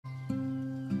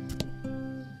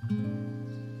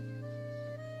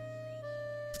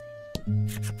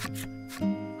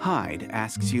Hyde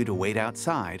asks you to wait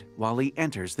outside while he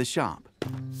enters the shop.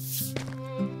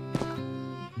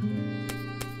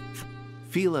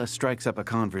 Fila strikes up a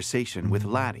conversation with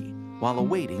Laddie while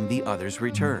awaiting the other's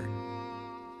return.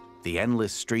 The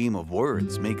endless stream of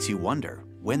words makes you wonder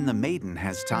when the maiden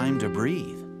has time to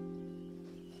breathe.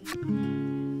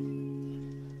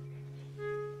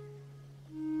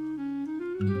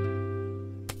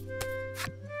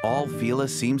 All Fila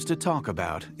seems to talk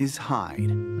about is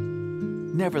Hyde.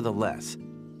 Nevertheless,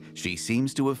 she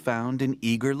seems to have found an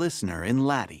eager listener in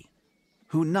Laddie,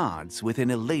 who nods with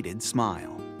an elated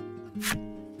smile.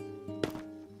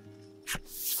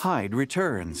 Hyde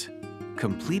returns,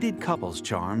 completed couples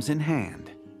charms in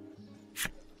hand.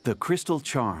 The crystal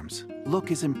charms look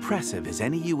as impressive as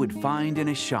any you would find in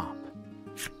a shop,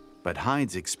 but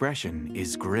Hyde's expression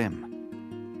is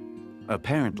grim.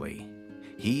 Apparently,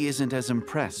 he isn't as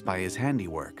impressed by his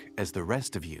handiwork as the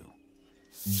rest of you.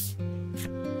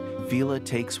 Fila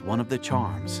takes one of the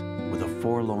charms with a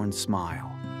forlorn smile.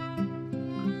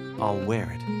 "I'll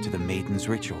wear it to the maiden's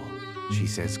ritual," she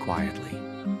says quietly.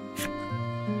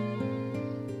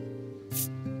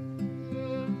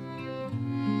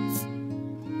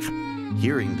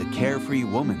 Hearing the carefree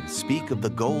woman speak of the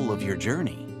goal of your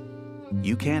journey,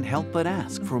 you can't help but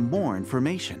ask for more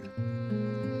information.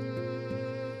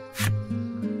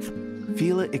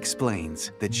 Fila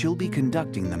explains that she'll be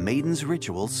conducting the maiden's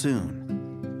ritual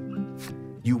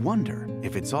soon. You wonder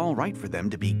if it's all right for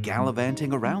them to be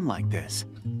gallivanting around like this,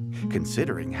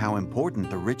 considering how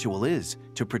important the ritual is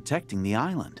to protecting the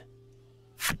island.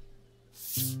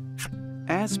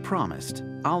 "As promised,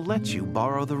 I'll let you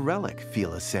borrow the relic,"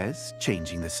 Fila says,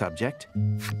 changing the subject.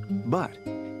 "But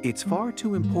it's far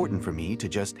too important for me to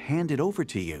just hand it over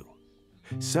to you.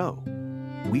 So,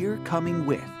 we're coming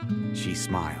with," she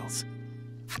smiles.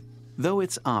 Though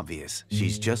it's obvious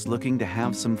she's just looking to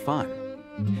have some fun,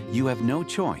 you have no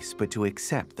choice but to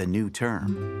accept the new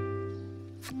term.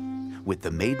 With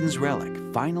the maiden's relic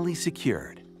finally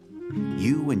secured,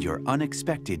 you and your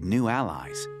unexpected new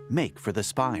allies make for the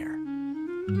spire.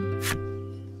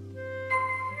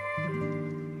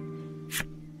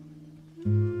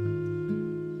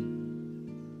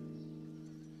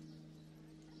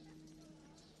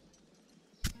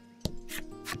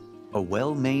 A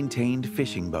well-maintained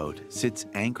fishing boat sits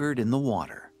anchored in the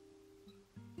water.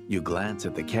 You glance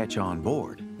at the catch on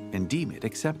board and deem it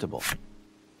acceptable.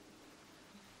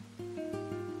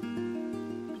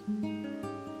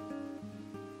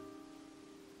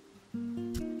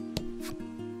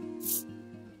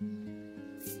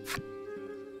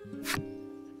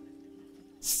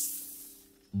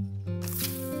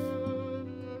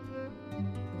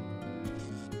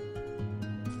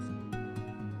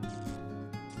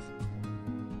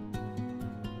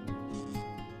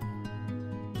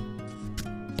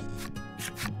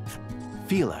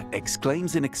 Fila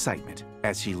exclaims in excitement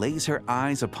as she lays her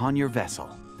eyes upon your vessel.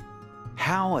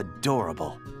 "How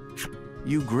adorable!"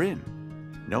 You grin,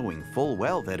 knowing full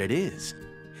well that it is,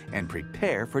 and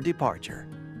prepare for departure.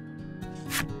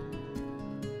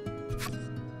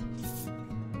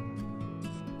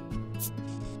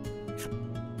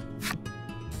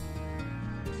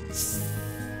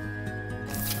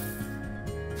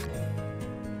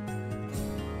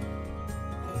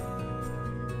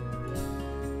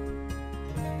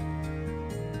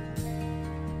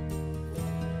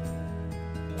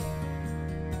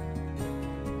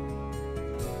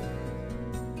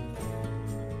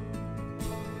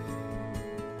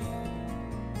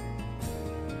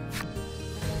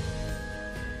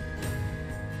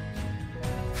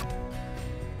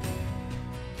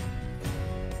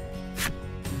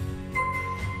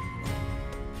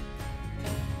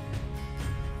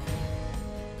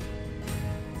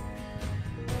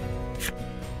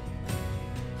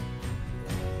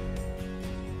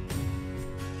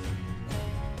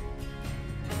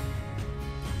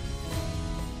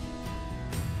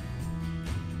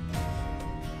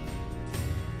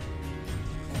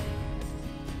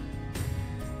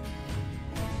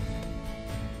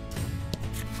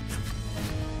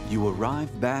 You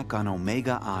arrive back on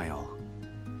Omega Isle.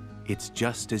 It's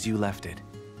just as you left it,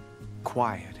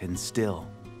 quiet and still,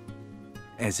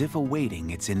 as if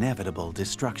awaiting its inevitable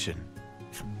destruction.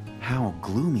 "How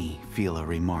gloomy," Fila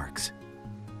remarks.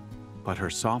 But her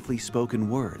softly spoken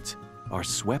words are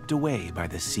swept away by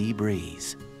the sea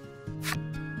breeze.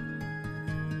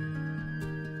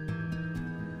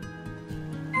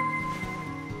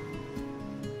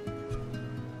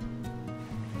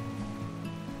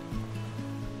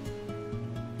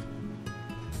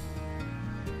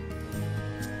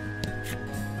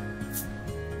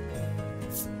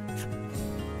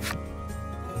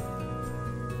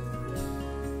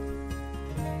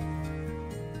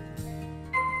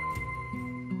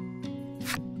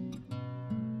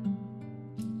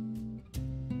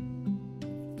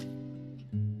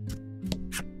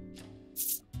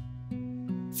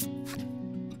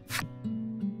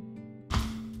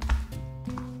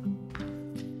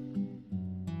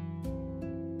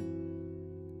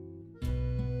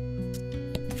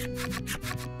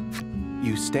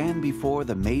 You stand before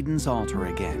the Maiden's altar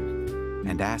again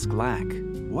and ask Lack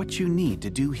what you need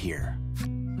to do here.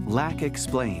 Lack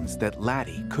explains that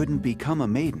Laddie couldn't become a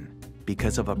maiden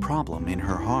because of a problem in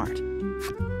her heart.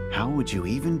 How would you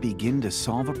even begin to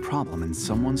solve a problem in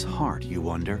someone's heart, you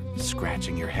wonder,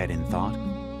 scratching your head in thought?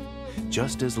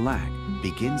 Just as Lack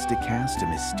begins to cast a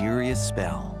mysterious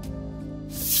spell.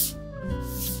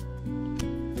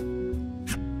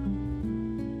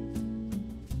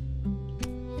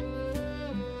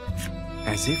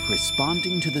 As if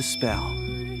responding to the spell,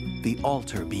 the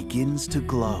altar begins to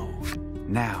glow.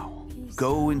 Now,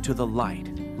 go into the light,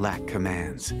 Lack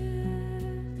commands.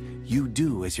 You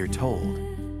do as you're told,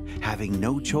 having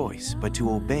no choice but to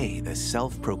obey the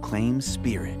self-proclaimed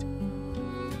spirit.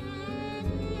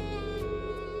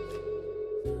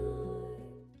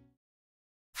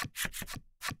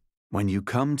 When you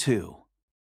come to,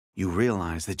 you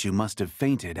realize that you must have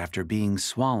fainted after being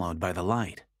swallowed by the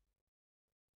light.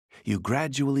 You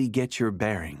gradually get your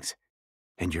bearings,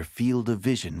 and your field of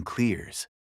vision clears.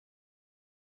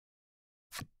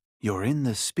 You're in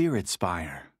the Spirit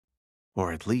Spire,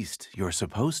 or at least you're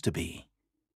supposed to be.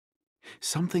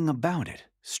 Something about it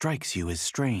strikes you as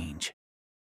strange.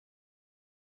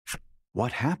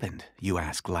 What happened, you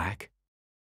ask Lack?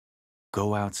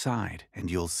 Go outside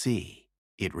and you'll see,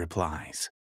 it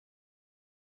replies.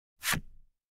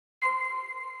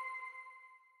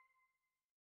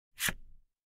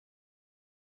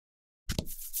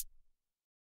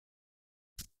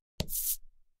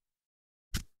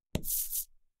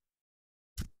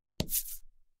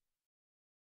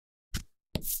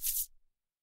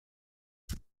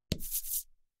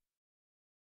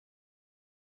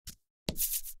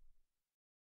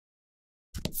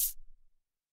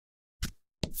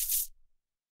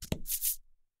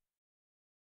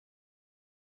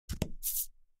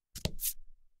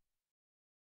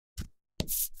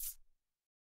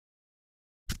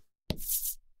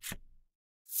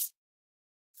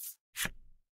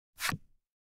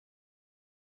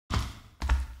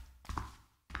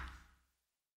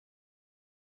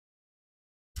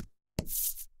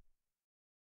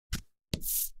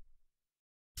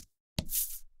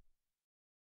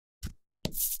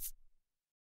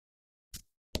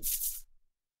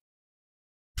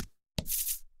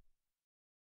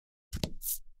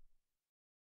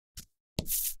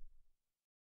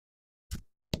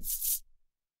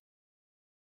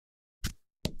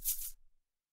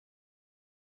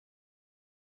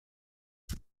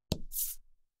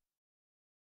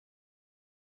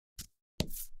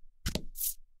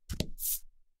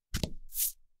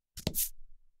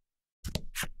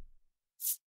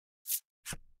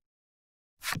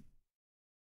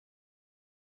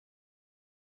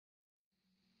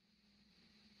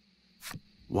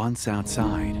 Once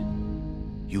outside,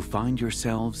 you find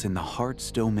yourselves in the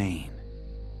heart's domain,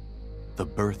 the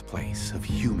birthplace of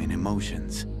human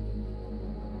emotions.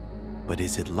 But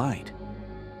is it light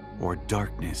or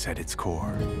darkness at its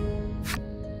core?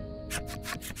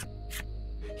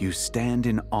 You stand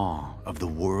in awe of the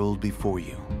world before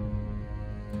you.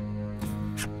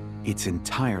 It's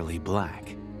entirely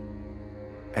black,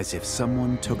 as if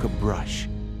someone took a brush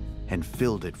and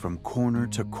filled it from corner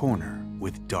to corner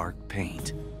with dark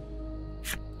paint.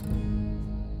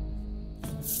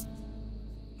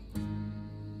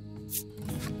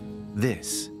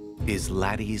 This is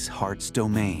Laddie's heart's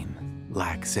domain,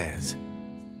 Lack says.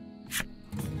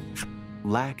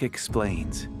 Lack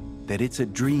explains that it's a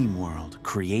dream world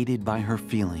created by her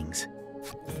feelings.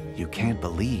 You can't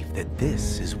believe that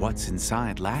this is what's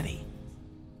inside Laddie.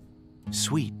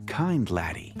 Sweet, kind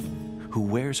Laddie, who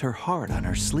wears her heart on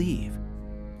her sleeve.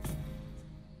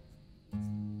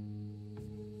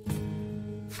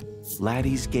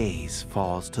 Laddie's gaze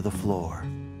falls to the floor,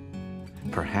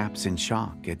 perhaps in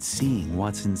shock at seeing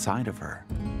what's inside of her.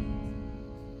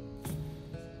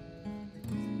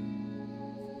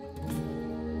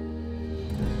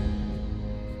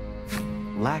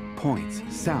 Lack points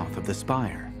south of the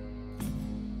spire.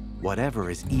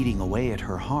 Whatever is eating away at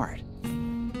her heart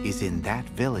is in that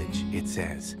village, it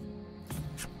says.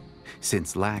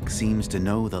 Since Lack seems to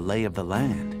know the lay of the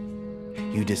land,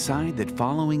 you decide that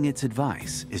following its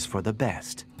advice is for the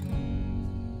best.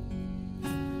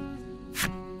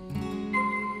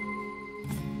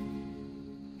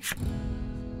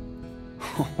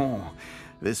 Oh,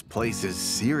 this place is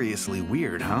seriously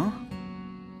weird, huh?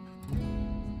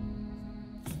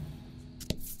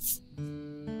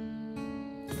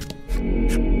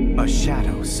 A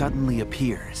shadow suddenly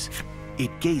appears. It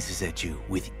gazes at you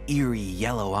with eerie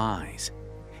yellow eyes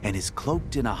and is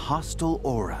cloaked in a hostile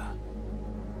aura.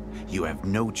 You have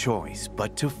no choice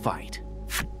but to fight.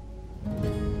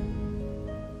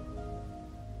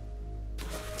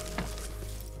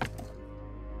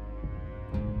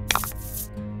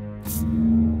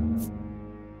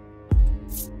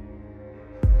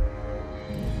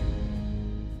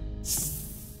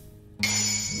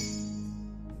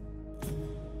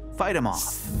 fight him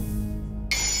off.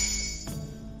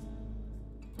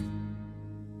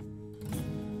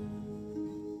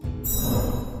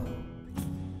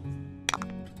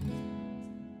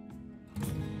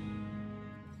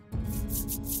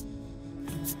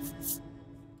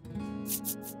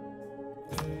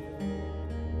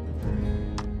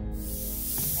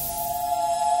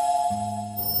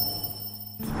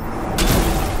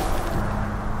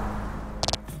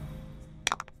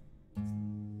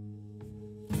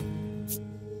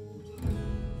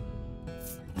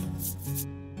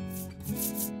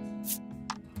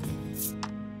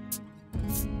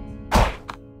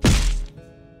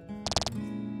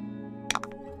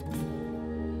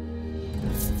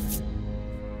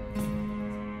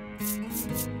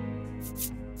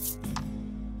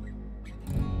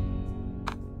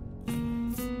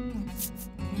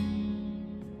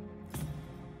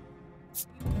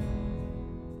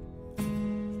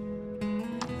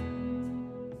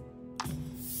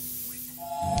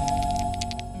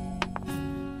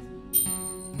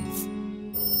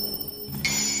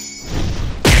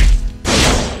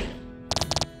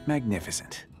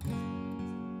 Magnificent.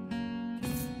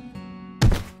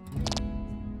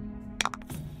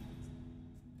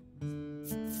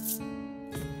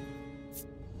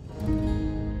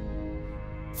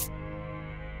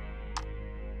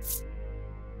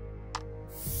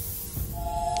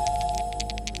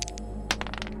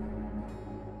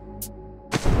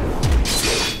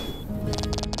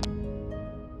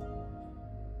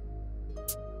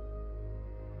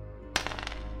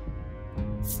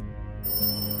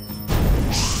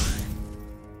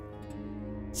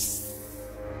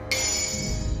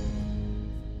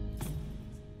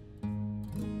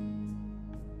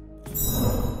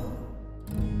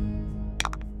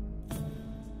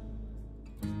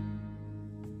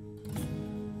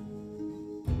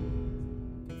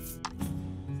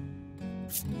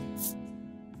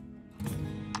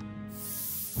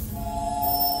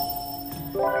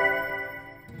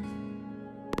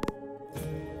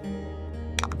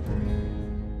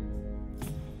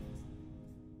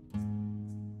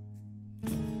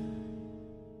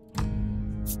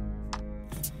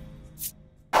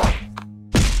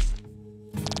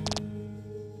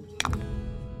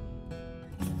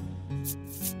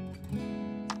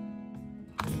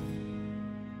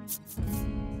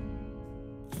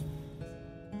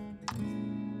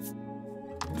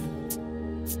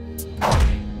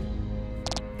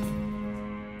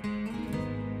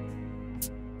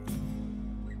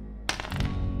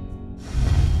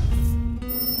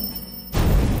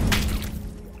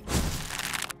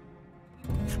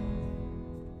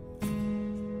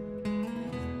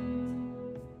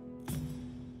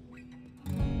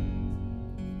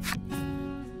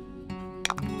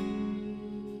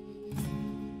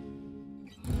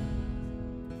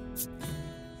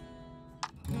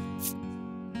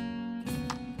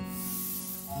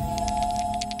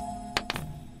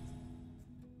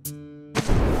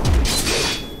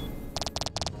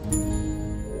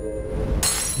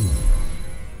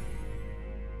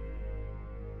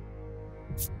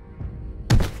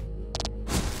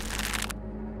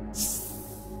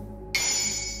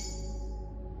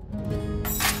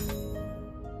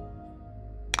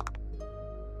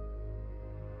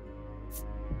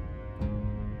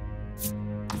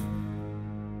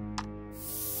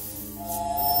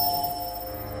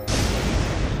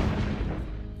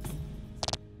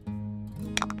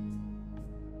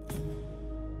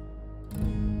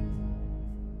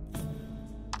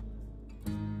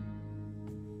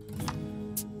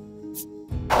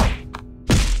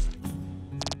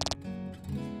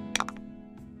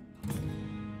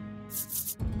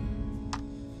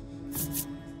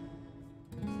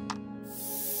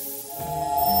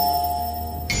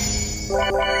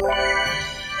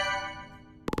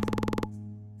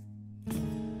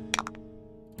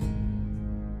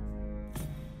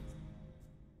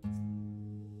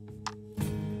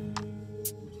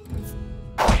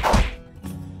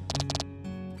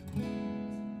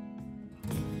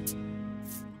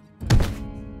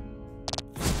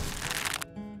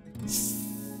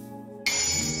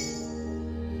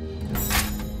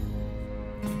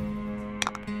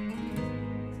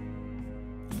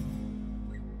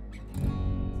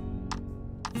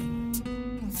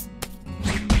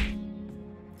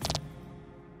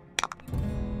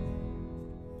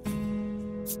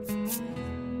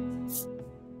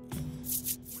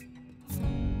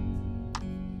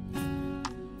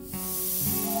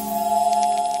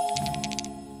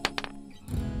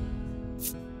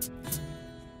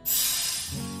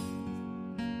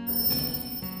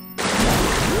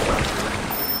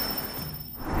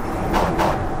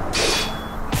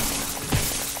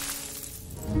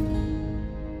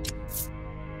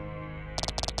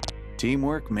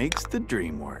 Teamwork makes the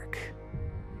dream work.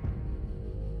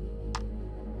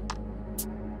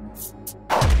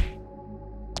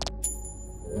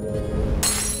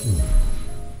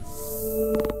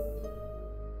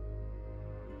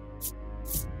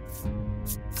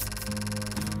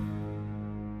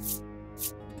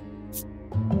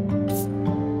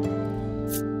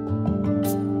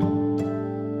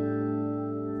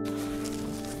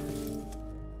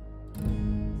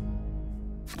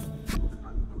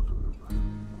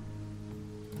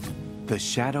 The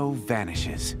shadow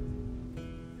vanishes,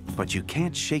 but you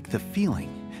can't shake the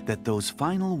feeling that those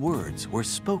final words were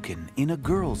spoken in a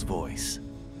girl's voice.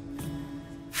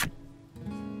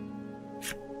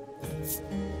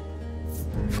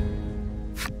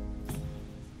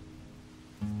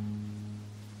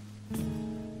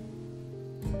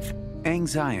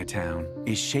 Anxietown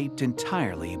is shaped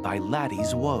entirely by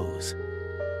Laddie's woes.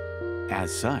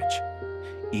 As such,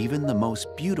 even the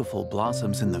most beautiful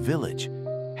blossoms in the village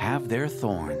have their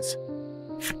thorns.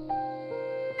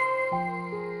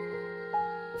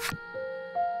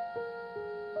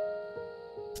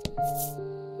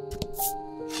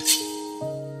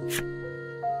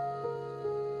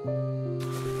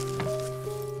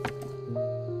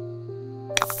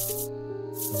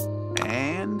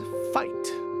 And fight.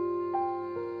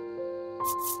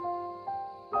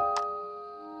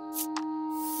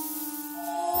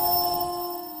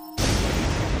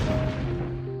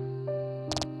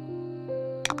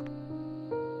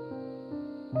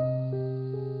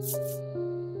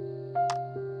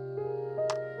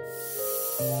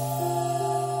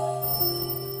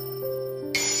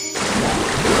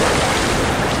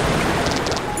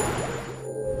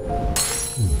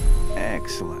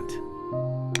 Excellent.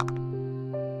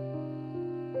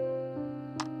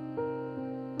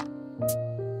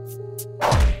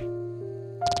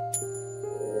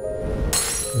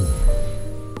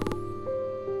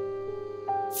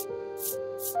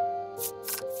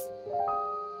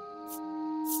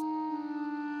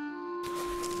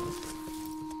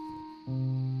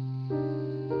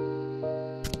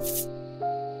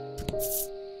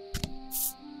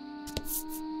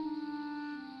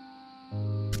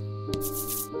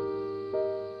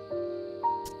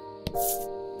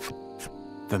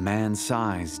 The man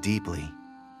sighs deeply.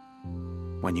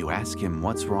 When you ask him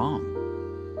what's wrong,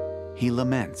 he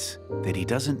laments that he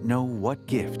doesn't know what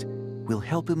gift will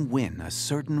help him win a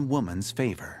certain woman's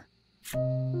favor.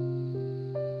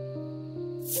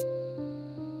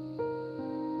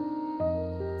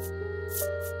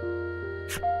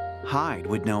 Hyde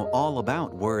would know all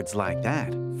about words like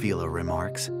that, Phila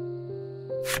remarks.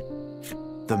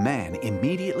 The man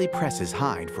immediately presses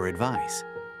Hyde for advice.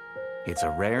 It's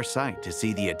a rare sight to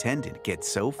see the attendant get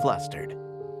so flustered.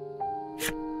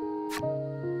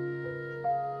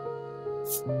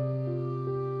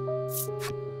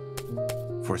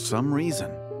 For some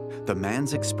reason, the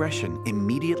man's expression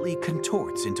immediately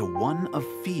contorts into one of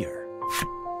fear.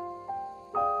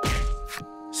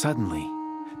 Suddenly,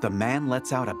 the man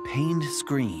lets out a pained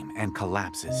scream and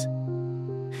collapses.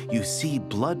 You see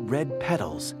blood-red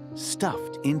petals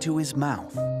stuffed into his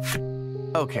mouth.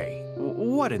 Okay.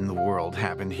 What in the world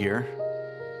happened here?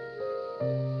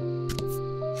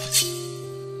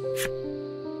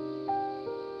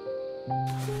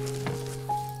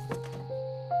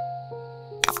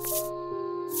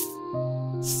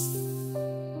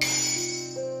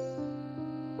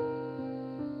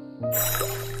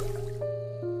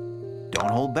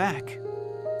 Don't hold back.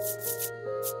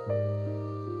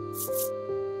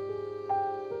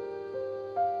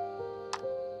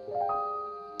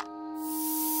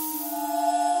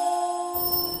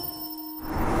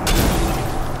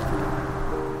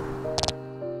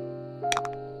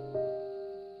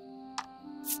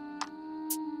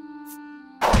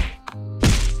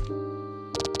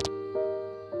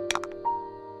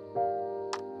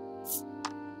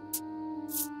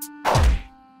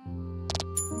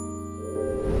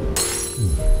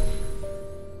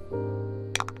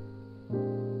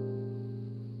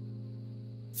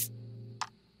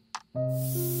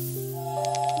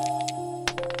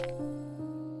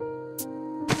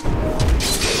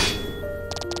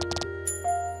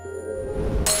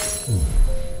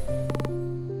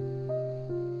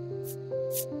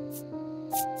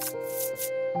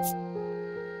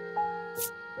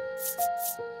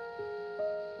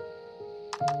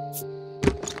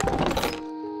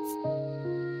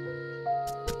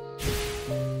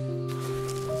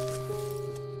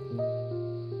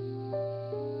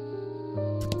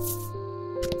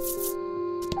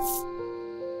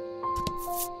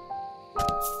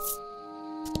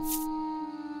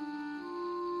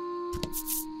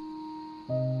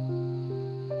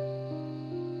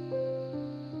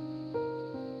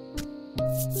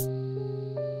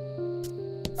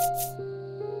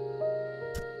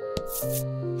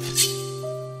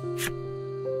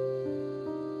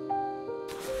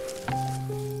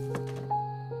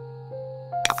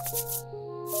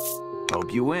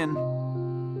 Hope you win.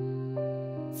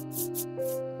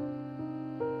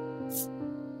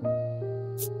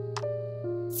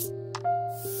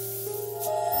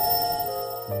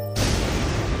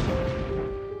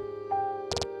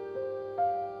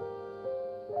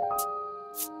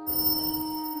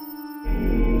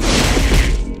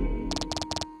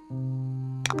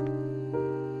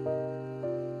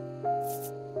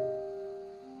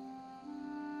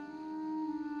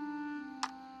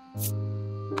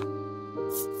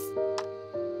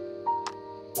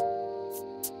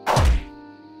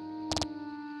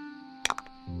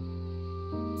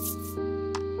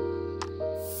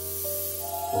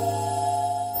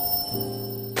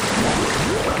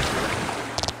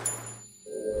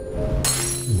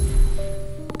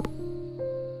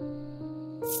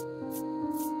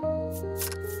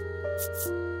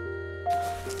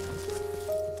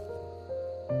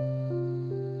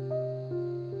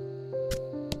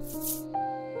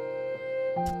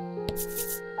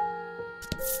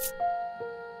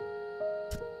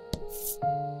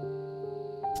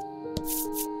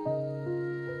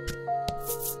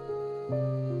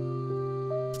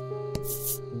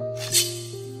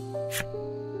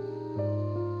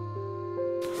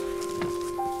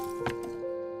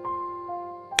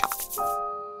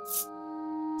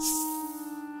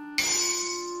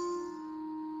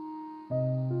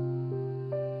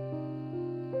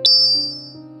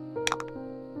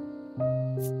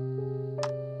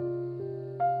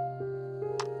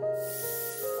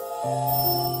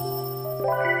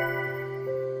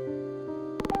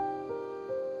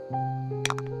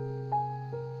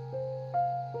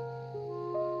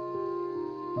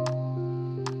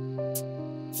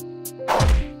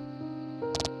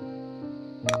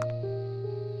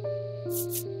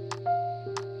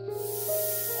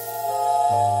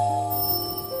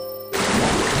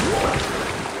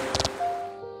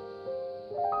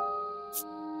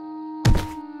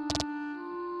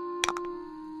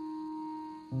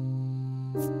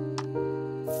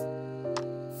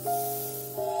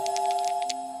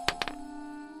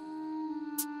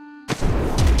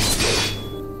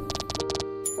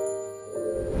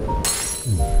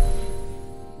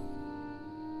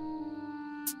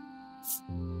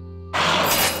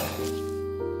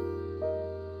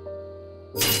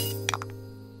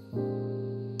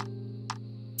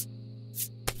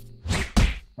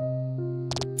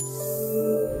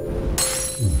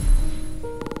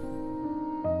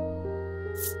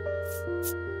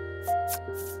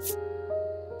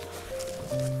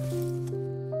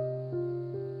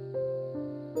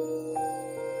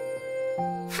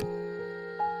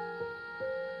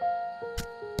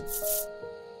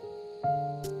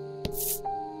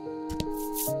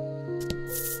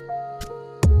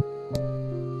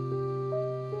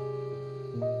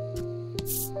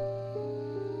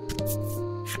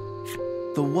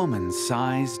 The woman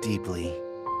sighs deeply.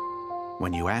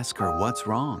 When you ask her what's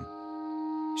wrong,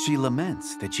 she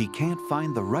laments that she can't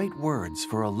find the right words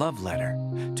for a love letter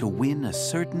to win a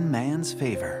certain man's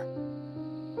favor.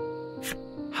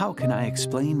 How can I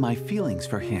explain my feelings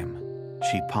for him?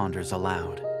 She ponders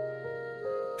aloud.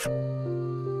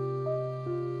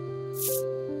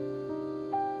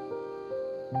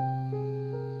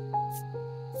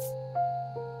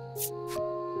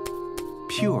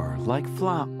 Pure like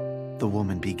flower, the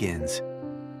woman begins,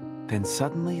 then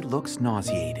suddenly looks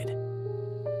nauseated.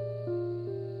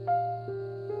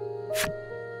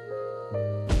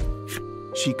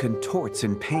 She contorts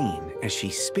in pain as she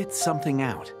spits something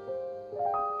out.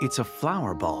 It's a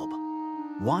flower bulb,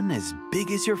 one as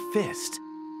big as your fist.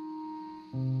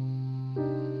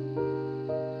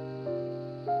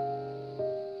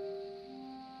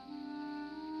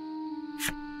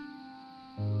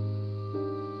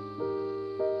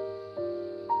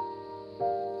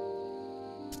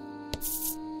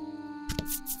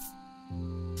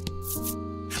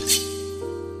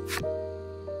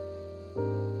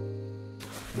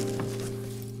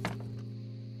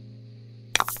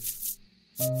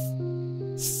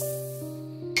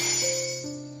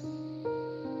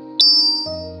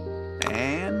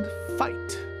 And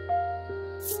fight.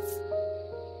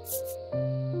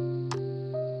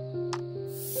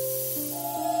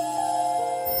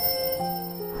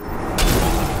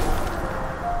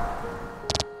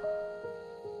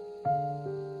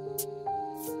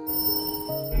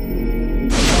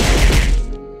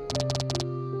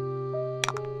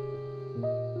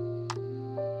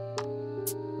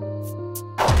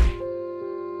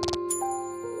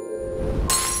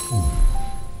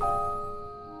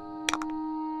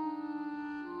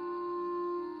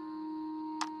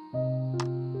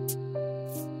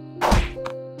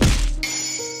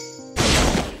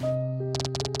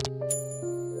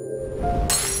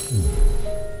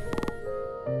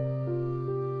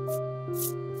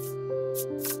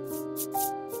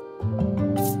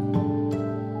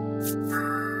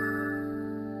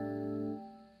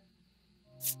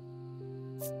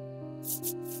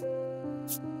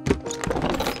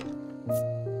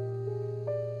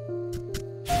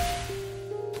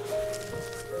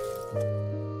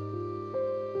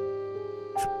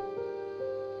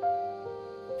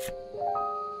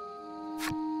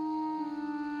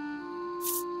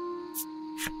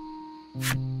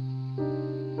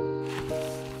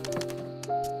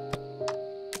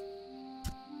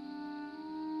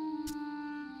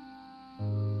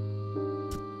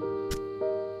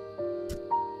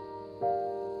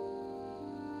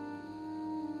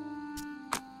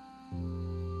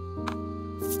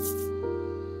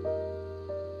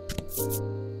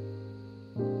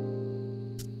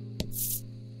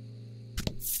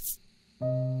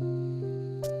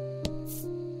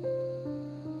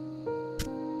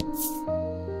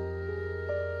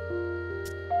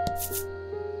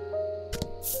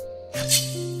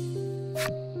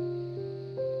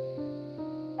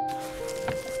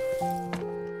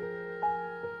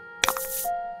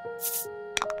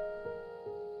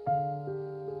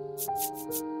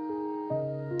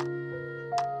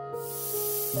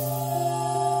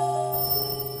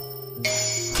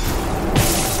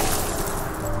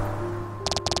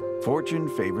 Fortune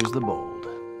favors the bold.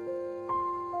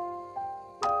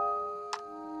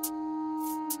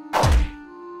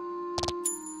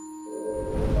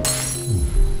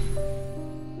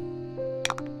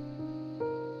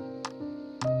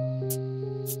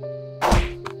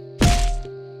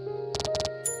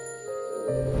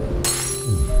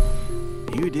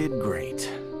 You did great.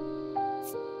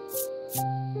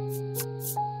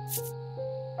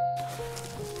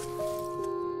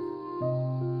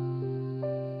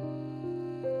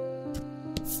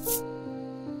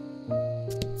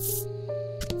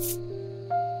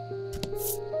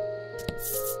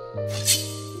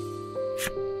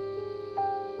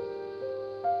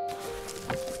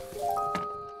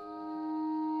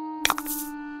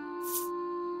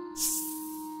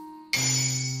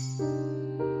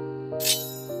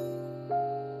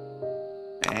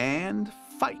 And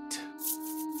fight.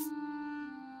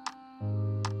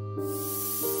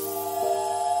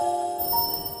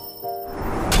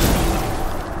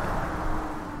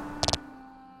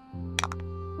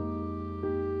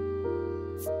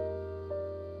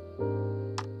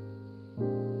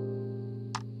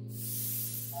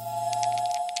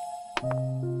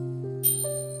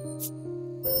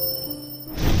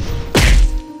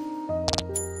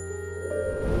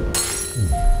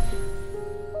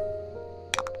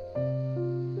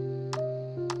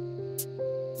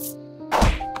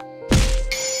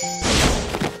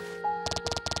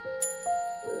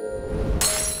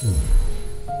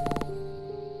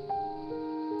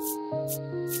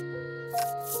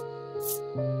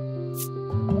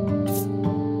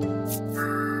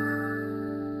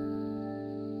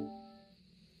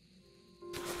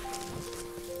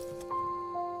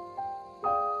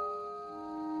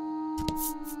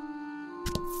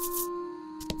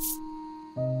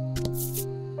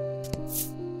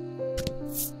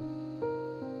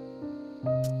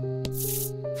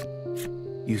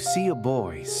 You see a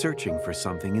boy searching for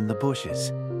something in the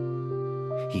bushes.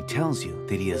 He tells you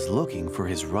that he is looking for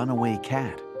his runaway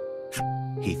cat.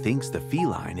 He thinks the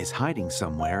feline is hiding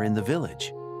somewhere in the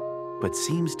village, but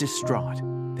seems distraught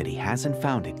that he hasn't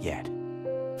found it yet.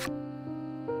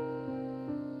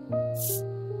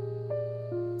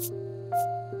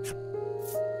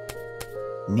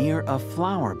 Near a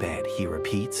flower bed, he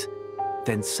repeats,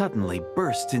 then suddenly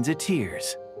bursts into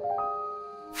tears.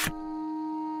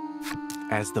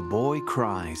 As the boy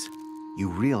cries, you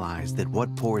realize that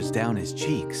what pours down his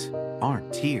cheeks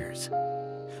aren't tears,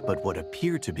 but what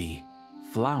appear to be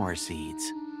flower seeds.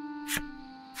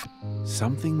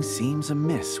 Something seems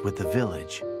amiss with the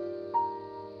village.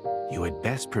 You had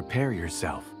best prepare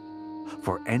yourself,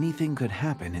 for anything could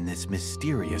happen in this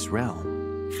mysterious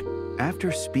realm.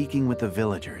 After speaking with the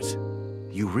villagers,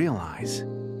 you realize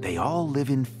they all live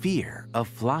in fear of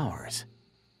flowers.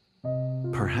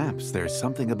 Perhaps there's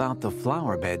something about the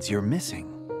flower beds you're missing.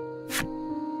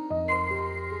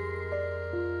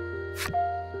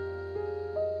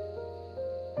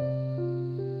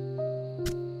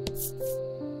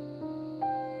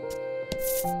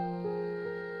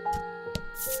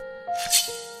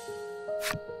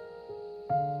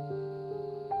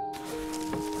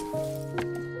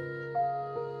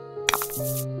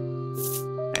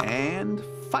 And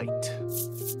fight.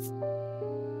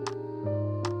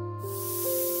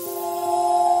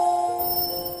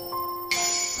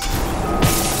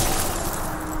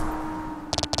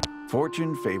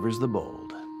 Fortune favors the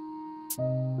bold.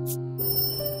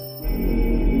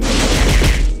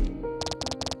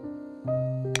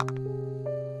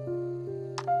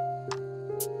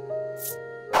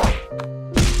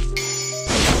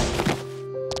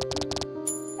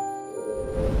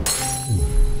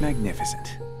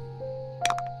 Magnificent.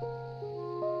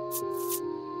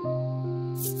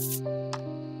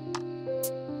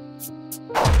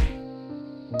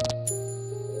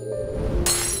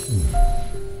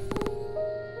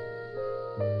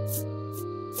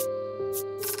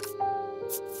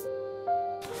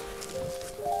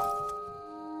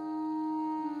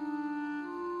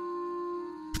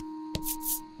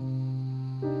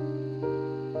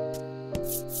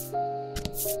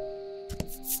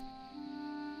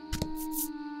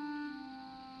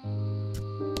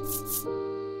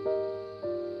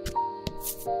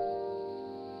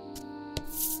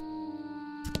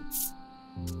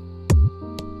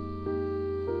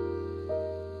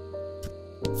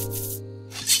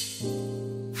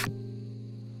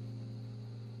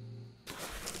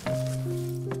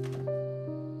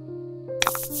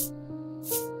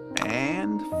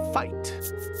 fight.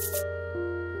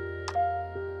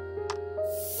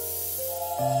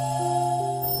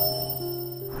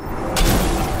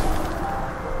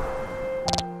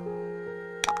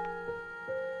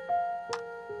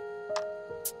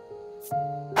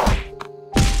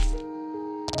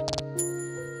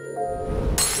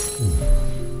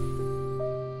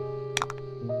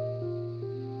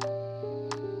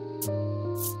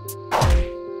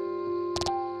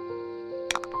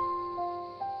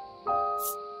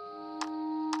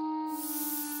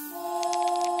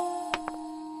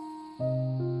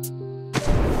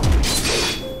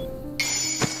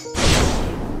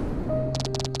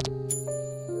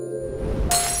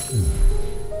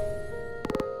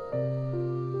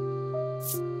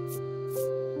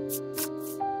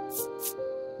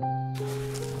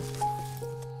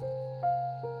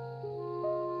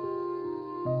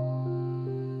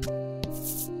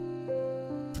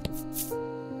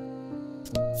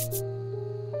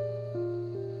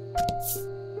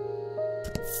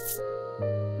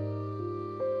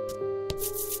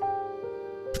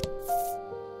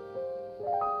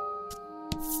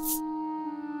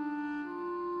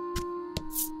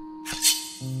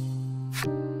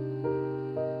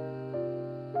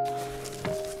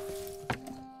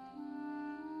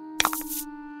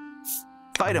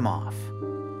 Fight him off.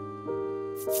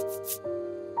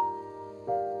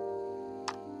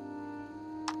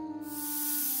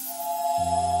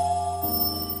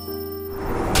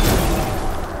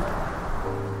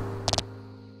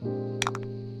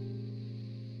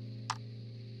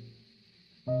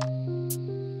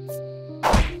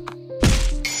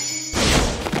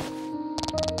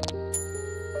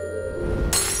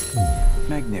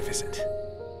 Magnificent.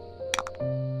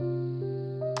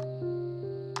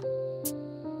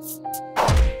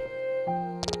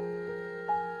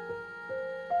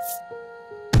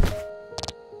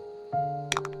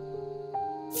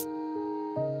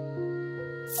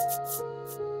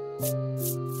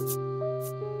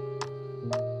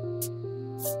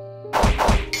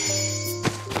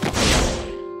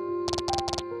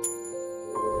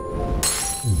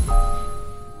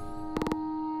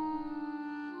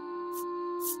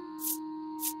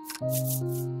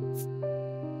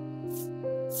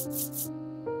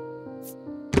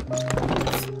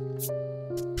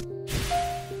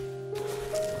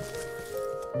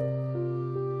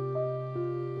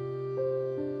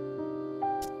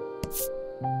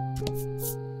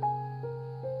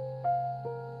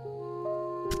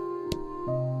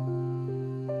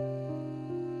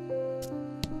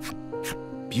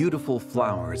 Beautiful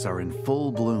flowers are in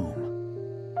full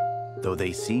bloom, though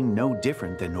they seem no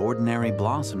different than ordinary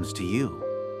blossoms to you.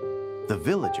 The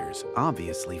villagers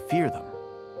obviously fear them.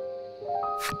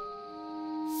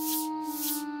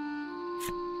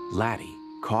 Laddie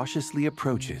cautiously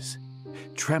approaches,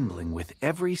 trembling with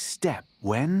every step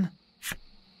when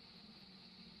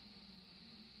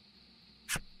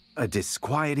a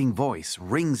disquieting voice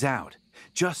rings out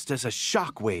just as a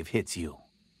shockwave hits you.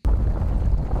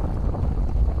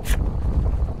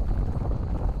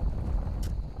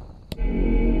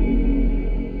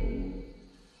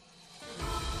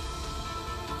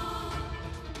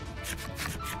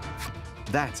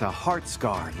 That's a heart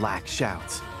scar, Lax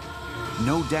shouts.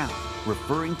 No doubt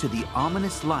referring to the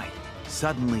ominous light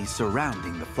suddenly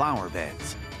surrounding the flower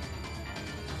beds.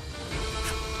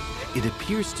 It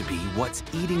appears to be what's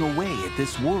eating away at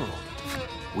this world.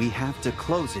 We have to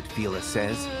close it, Phyllis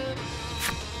says.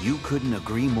 You couldn't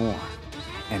agree more,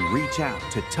 and reach out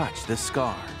to touch the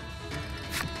scar.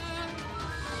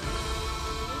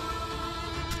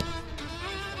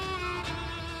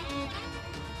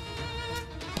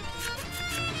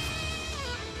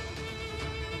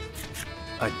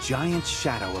 A giant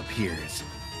shadow appears.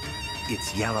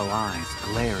 Its yellow eyes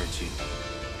glare at you,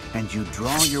 and you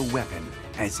draw your weapon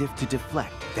as if to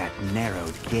deflect that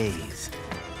narrowed gaze.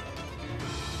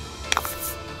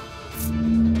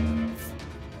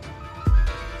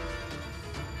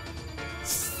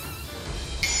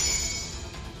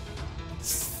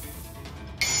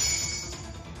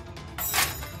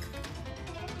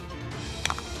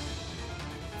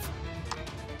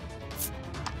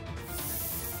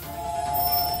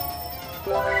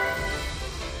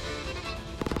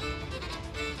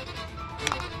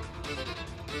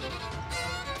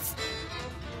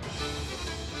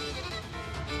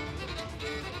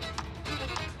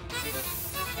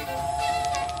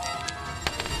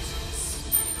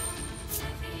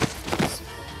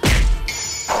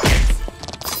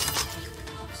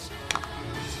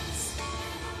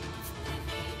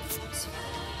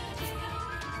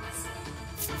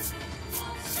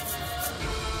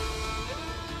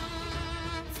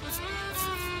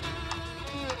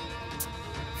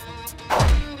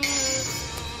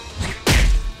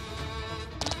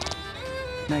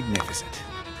 magnificent.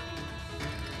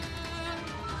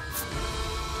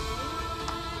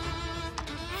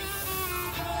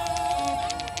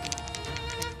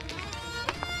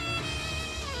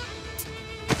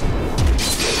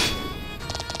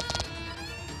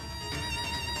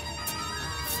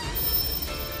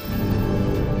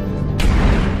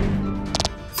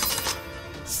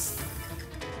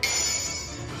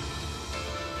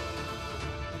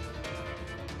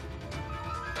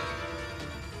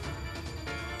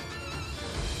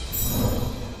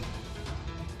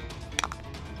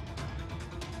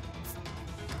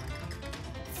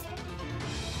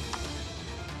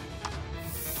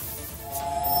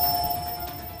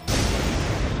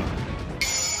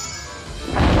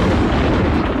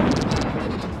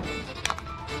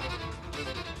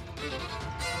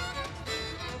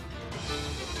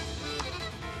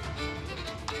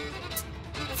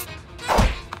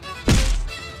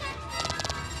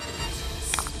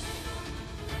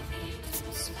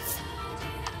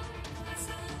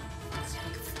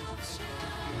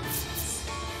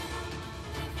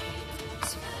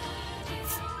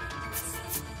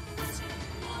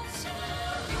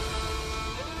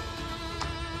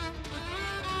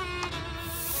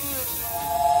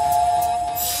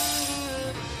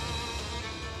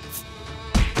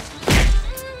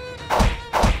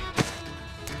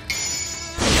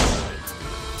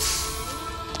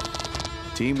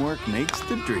 Teamwork makes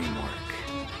the dream work.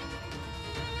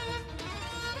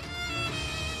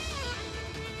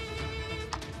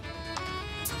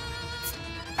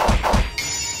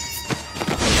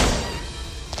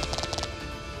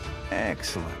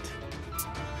 Excellent.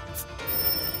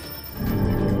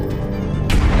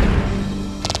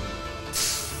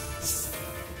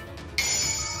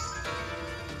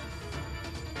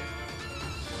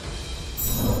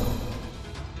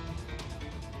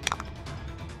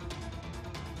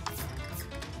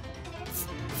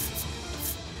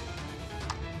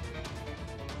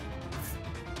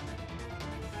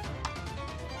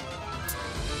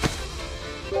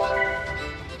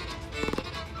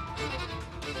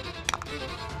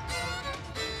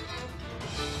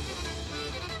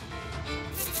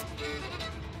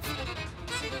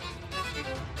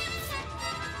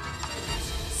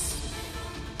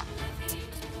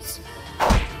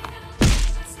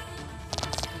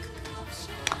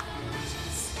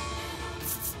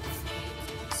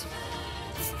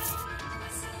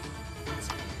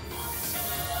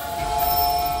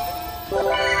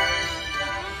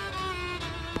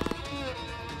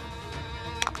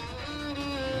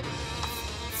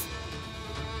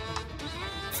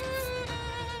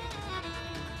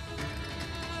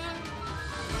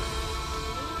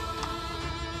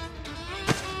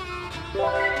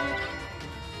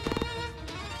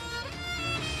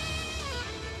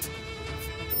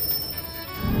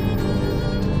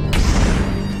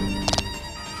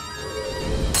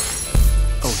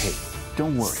 Oh, hey,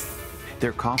 don't worry.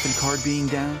 Their coffin card being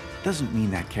down doesn't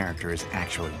mean that character is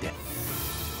actually dead.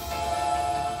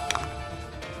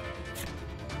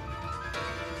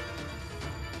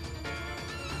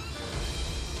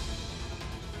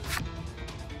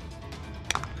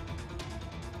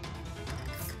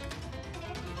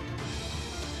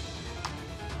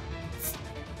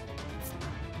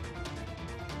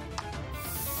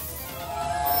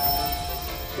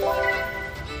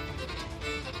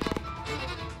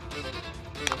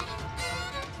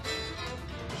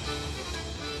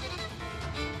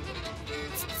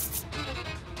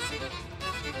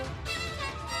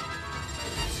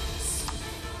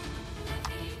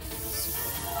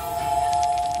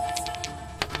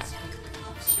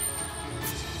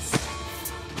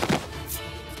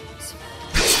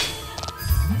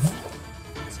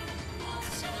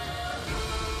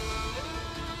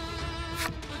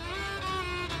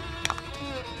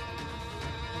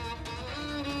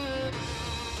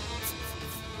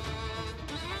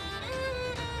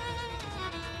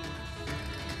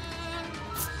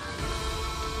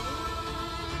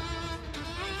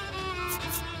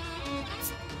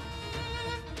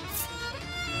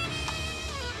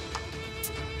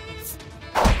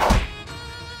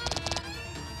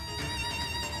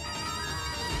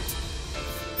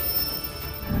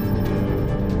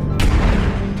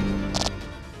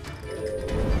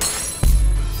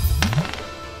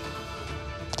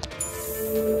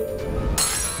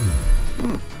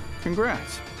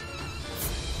 Congrats.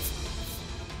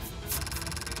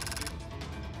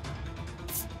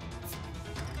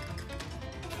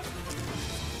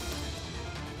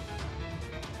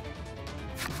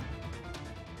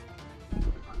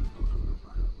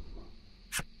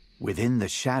 Within the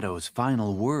shadow's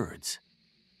final words,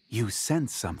 you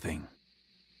sense something.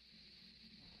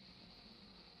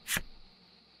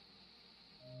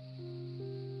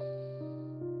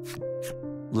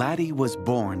 Laddie was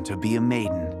born to be a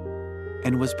maiden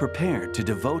and was prepared to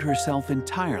devote herself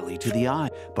entirely to the eye,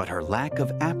 but her lack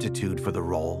of aptitude for the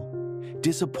role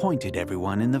disappointed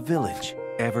everyone in the village.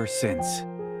 Ever since,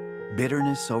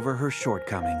 bitterness over her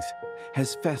shortcomings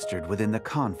has festered within the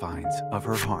confines of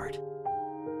her heart.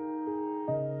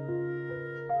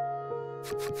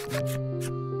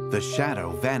 The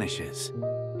shadow vanishes,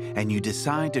 and you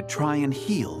decide to try and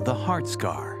heal the heart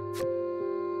scar.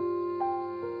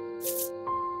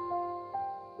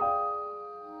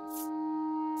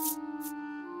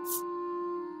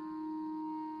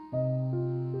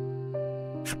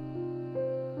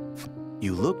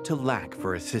 You look to Lack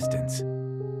for assistance,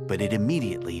 but it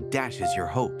immediately dashes your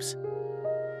hopes.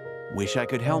 Wish I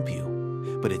could help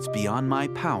you, but it's beyond my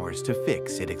powers to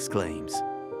fix, it exclaims.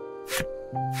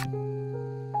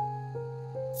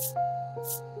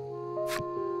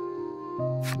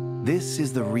 This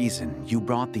is the reason you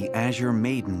brought the Azure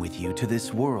Maiden with you to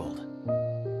this world.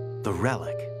 The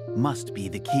relic must be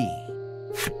the key.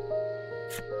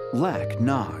 Lack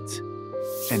nods,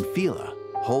 and Fila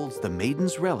holds the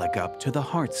Maiden's relic up to the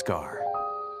heart scar.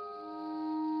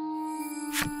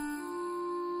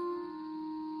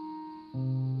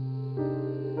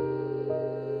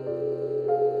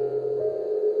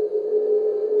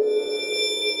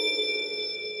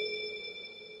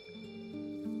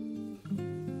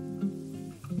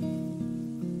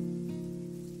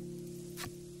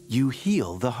 You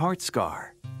heal the heart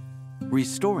scar,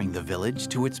 restoring the village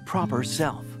to its proper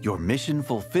self. Your mission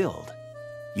fulfilled,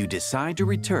 you decide to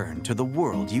return to the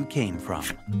world you came from.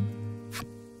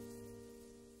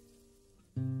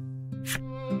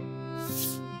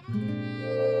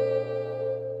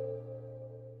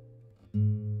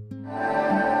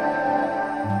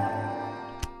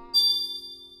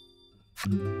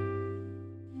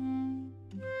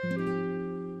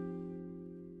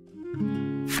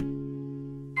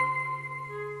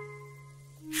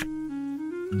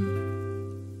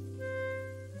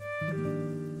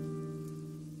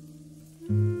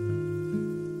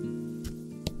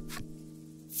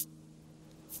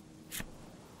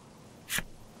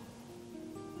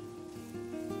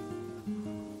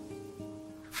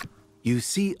 You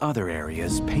see other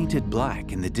areas painted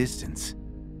black in the distance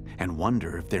and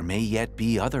wonder if there may yet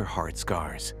be other heart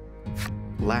scars.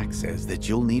 Lack says that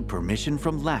you'll need permission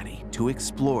from Laddie to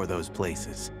explore those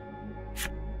places.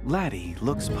 Laddie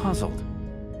looks puzzled.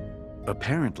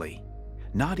 Apparently,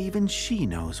 not even she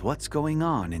knows what's going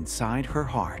on inside her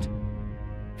heart.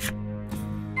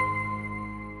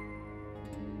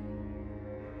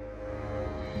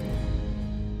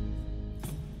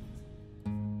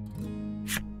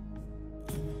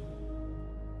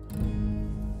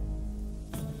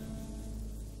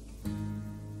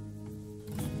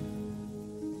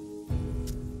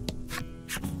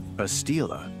 A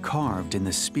stela carved in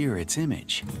the spirit's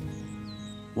image.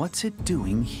 What's it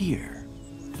doing here?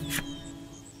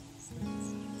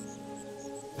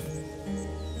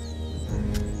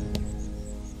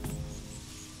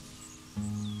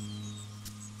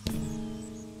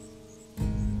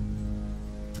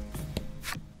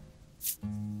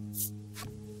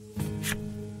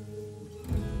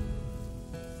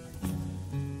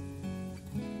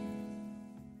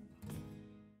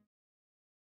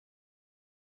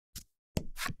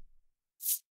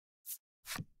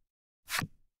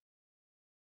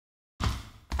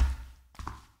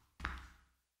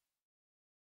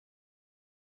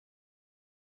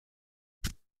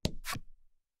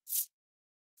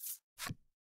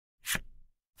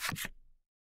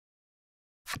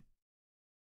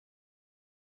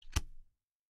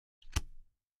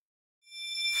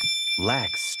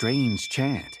 Lack's strange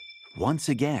chant once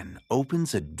again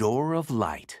opens a door of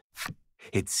light.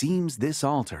 It seems this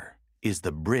altar is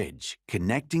the bridge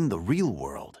connecting the real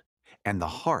world and the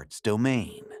heart's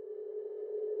domain.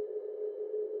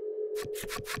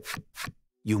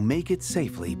 You make it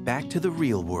safely back to the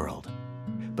real world,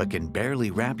 but can barely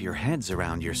wrap your heads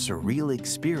around your surreal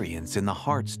experience in the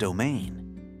heart's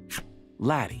domain.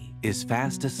 Laddie is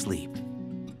fast asleep.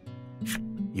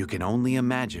 You can only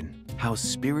imagine how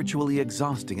spiritually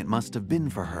exhausting it must have been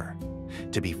for her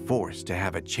to be forced to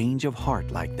have a change of heart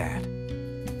like that.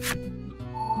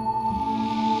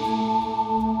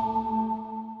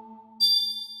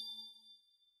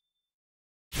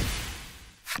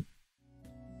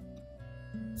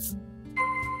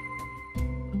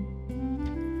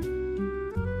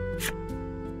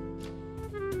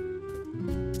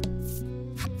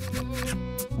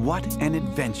 What an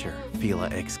adventure, Fila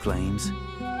exclaims,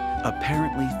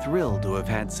 apparently thrilled to have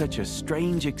had such a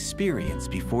strange experience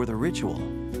before the ritual.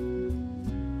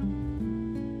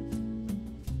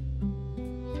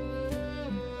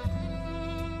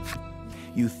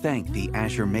 You thank the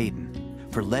Azure Maiden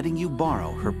for letting you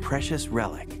borrow her precious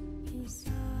relic.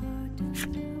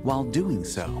 While doing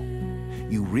so,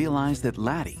 you realize that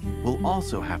Laddie will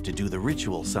also have to do the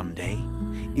ritual someday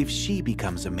if she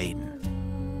becomes a maiden.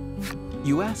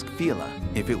 You ask Fila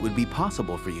if it would be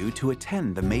possible for you to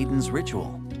attend the maiden's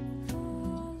ritual.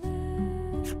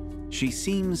 She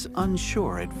seems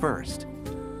unsure at first,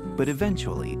 but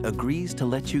eventually agrees to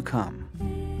let you come.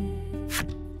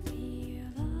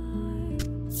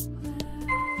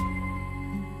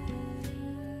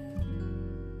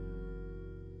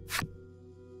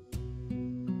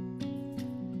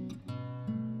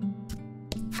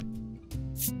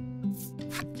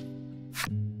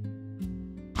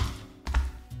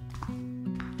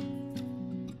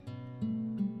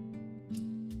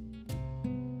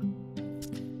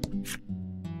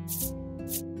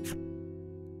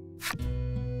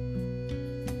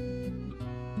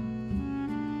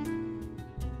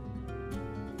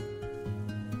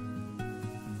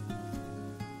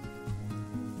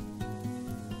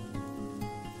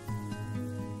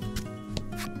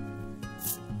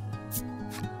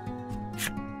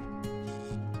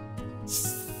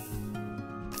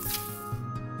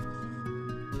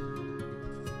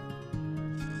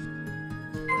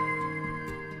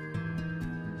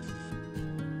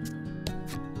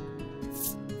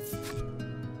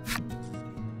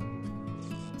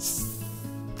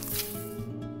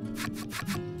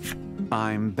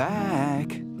 I'm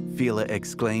back, Fila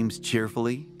exclaims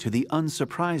cheerfully to the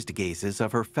unsurprised gazes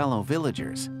of her fellow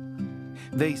villagers.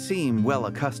 They seem well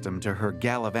accustomed to her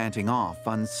gallivanting off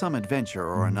on some adventure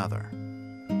or another.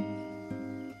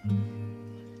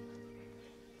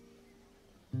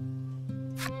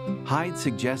 Hyde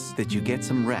suggests that you get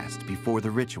some rest before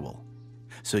the ritual,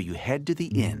 so you head to the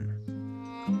inn.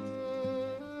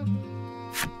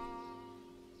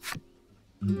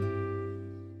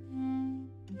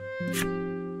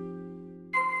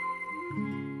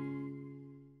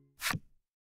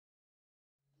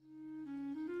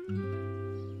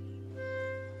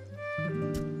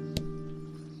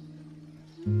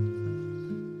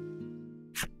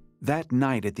 That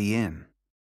night at the inn,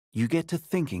 you get to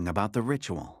thinking about the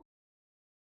ritual.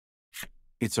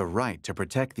 It's a right to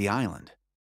protect the island,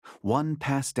 one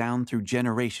passed down through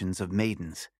generations of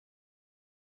maidens.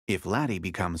 If Laddie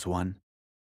becomes one,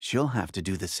 she'll have to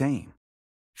do the same.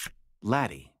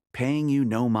 Laddie, paying you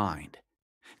no mind,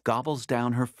 gobbles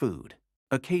down her food,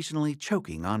 occasionally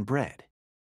choking on bread.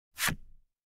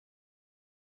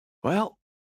 Well,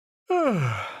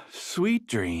 sweet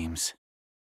dreams.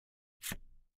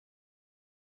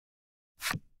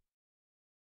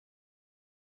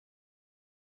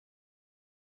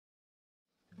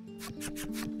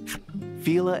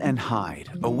 Fila and Hyde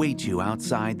await you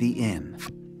outside the inn.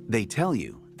 They tell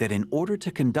you that in order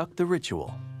to conduct the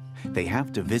ritual, they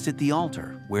have to visit the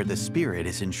altar where the spirit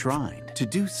is enshrined. To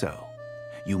do so,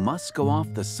 you must go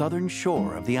off the southern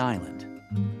shore of the island.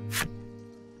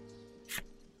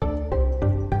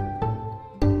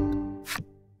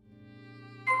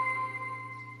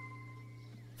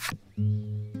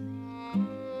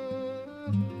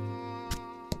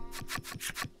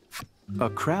 A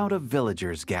crowd of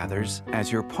villagers gathers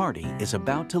as your party is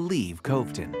about to leave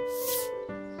Coveton.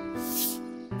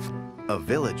 A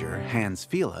villager hands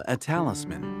Fila a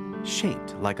talisman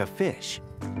shaped like a fish.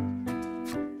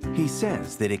 He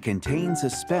says that it contains a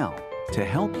spell to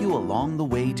help you along the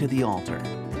way to the altar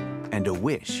and a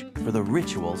wish for the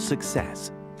ritual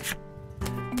success.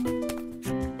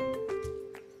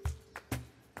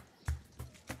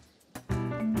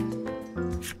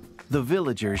 The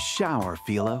villagers shower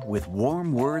Fila with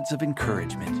warm words of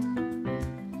encouragement.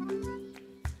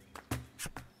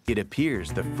 It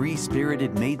appears the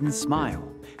free-spirited maiden's smile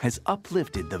has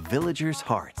uplifted the villagers'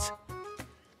 hearts.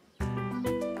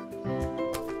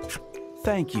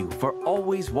 Thank you for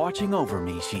always watching over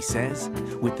me, she says,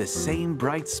 with the same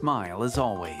bright smile as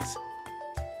always.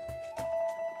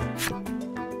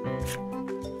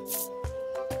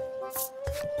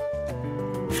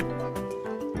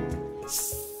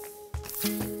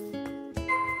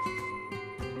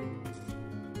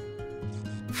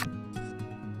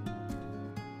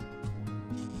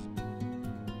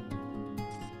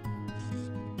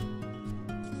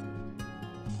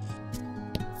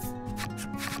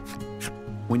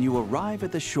 When you arrive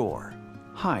at the shore,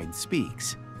 Hyde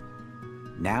speaks.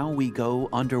 Now we go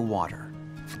underwater.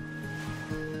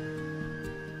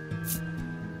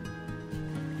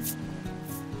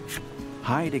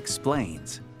 Hyde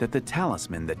explains that the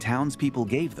talisman the townspeople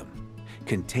gave them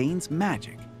contains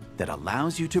magic that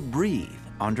allows you to breathe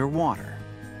underwater.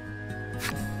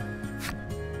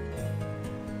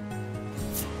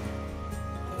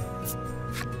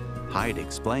 Hyde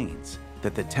explains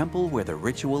that the temple where the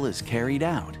ritual is carried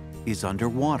out is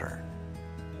underwater.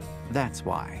 That's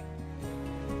why.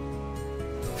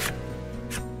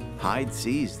 Hyde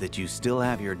sees that you still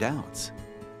have your doubts.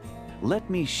 "Let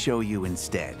me show you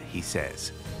instead," he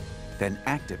says, then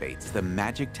activates the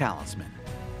magic talisman.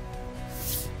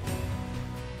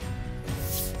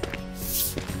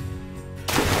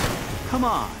 "Come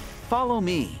on, follow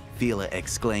me," Fila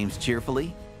exclaims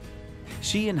cheerfully.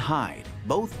 She and Hyde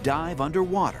both dive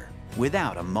underwater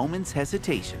without a moment's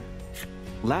hesitation.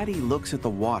 Laddie looks at the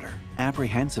water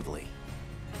apprehensively,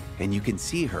 and you can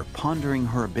see her pondering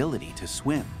her ability to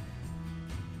swim.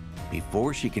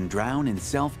 Before she can drown in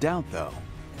self-doubt, though,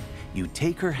 you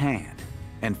take her hand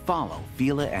and follow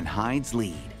Fila and Hyde's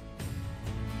lead.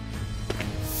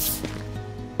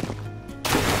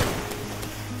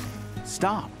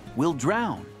 "Stop, we'll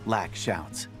drown," Lack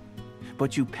shouts,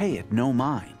 but you pay it no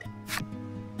mind.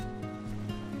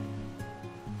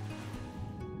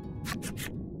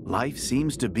 Life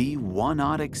seems to be one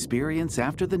odd experience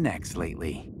after the next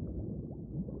lately.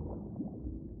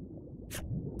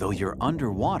 Though you're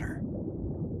underwater,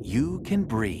 you can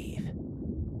breathe.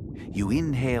 You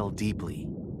inhale deeply,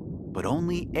 but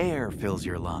only air fills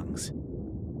your lungs.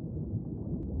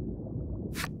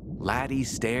 Laddie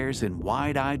stares in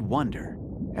wide-eyed wonder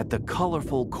at the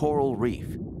colorful coral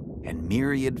reef and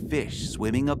myriad fish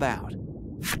swimming about.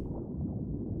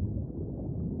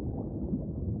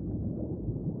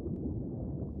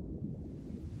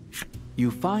 You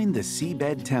find the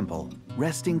seabed temple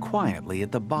resting quietly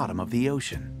at the bottom of the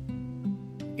ocean.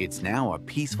 It's now a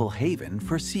peaceful haven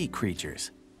for sea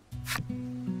creatures.